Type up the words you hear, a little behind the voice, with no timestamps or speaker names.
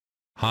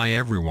Hi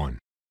everyone.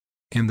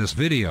 In this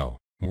video,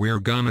 we're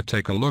gonna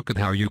take a look at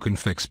how you can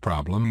fix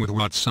problem with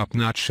WhatsApp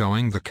not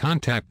showing the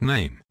contact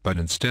name, but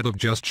instead of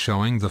just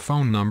showing the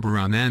phone number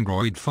on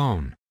Android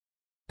phone.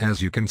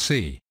 As you can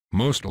see,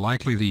 most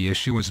likely the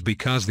issue is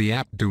because the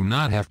app do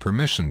not have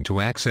permission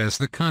to access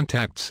the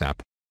Contacts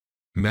app.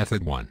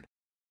 Method 1.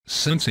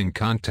 Sensing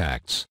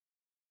contacts.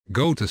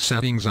 Go to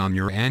Settings on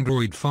your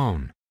Android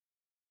phone.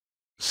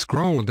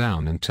 Scroll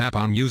down and tap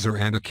on User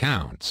and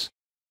Accounts.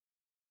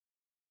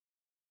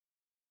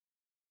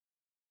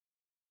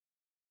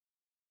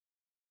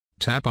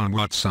 Tap on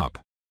WhatsApp.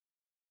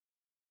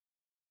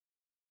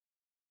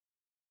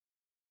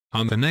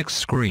 On the next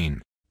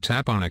screen,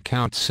 tap on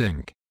Account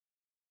Sync.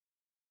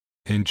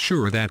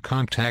 Ensure that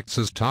Contacts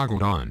is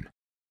toggled on.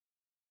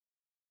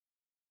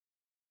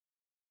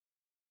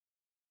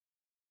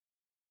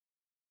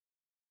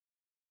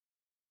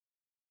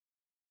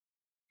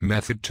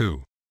 Method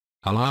 2.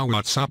 Allow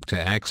WhatsApp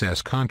to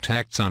access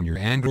contacts on your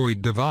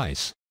Android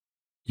device.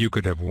 You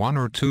could have one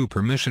or two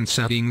permission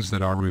settings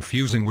that are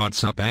refusing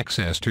WhatsApp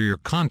access to your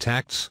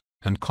contacts,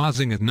 and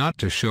causing it not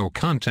to show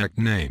contact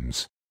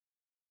names.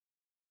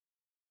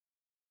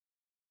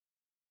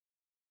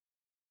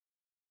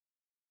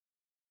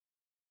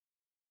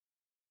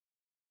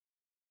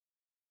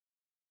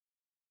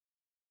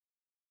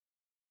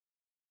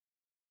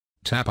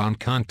 Tap on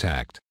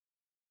Contact.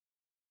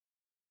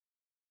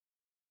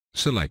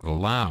 Select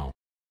Allow.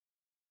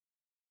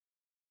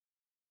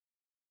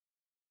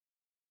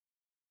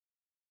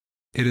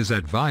 It is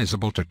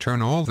advisable to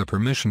turn all the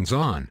permissions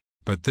on,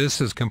 but this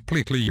is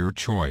completely your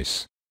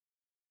choice.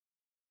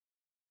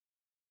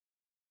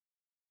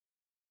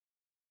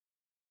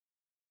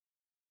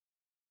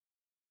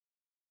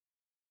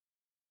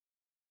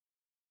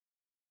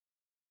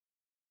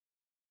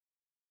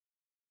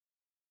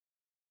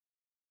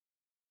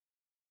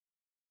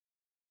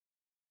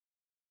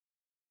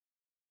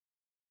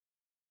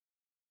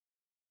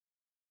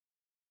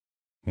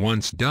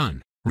 Once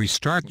done,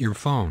 restart your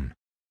phone.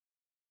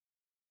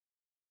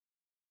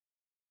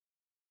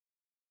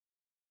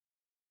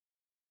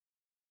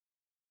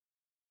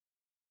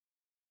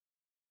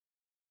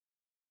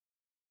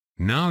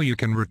 Now you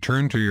can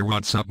return to your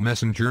WhatsApp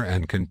Messenger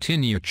and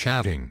continue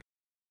chatting.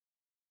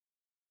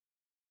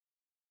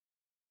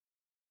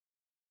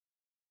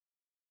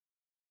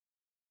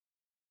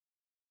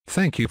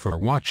 Thank you for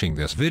watching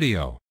this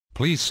video.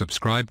 Please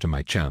subscribe to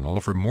my channel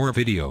for more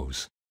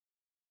videos.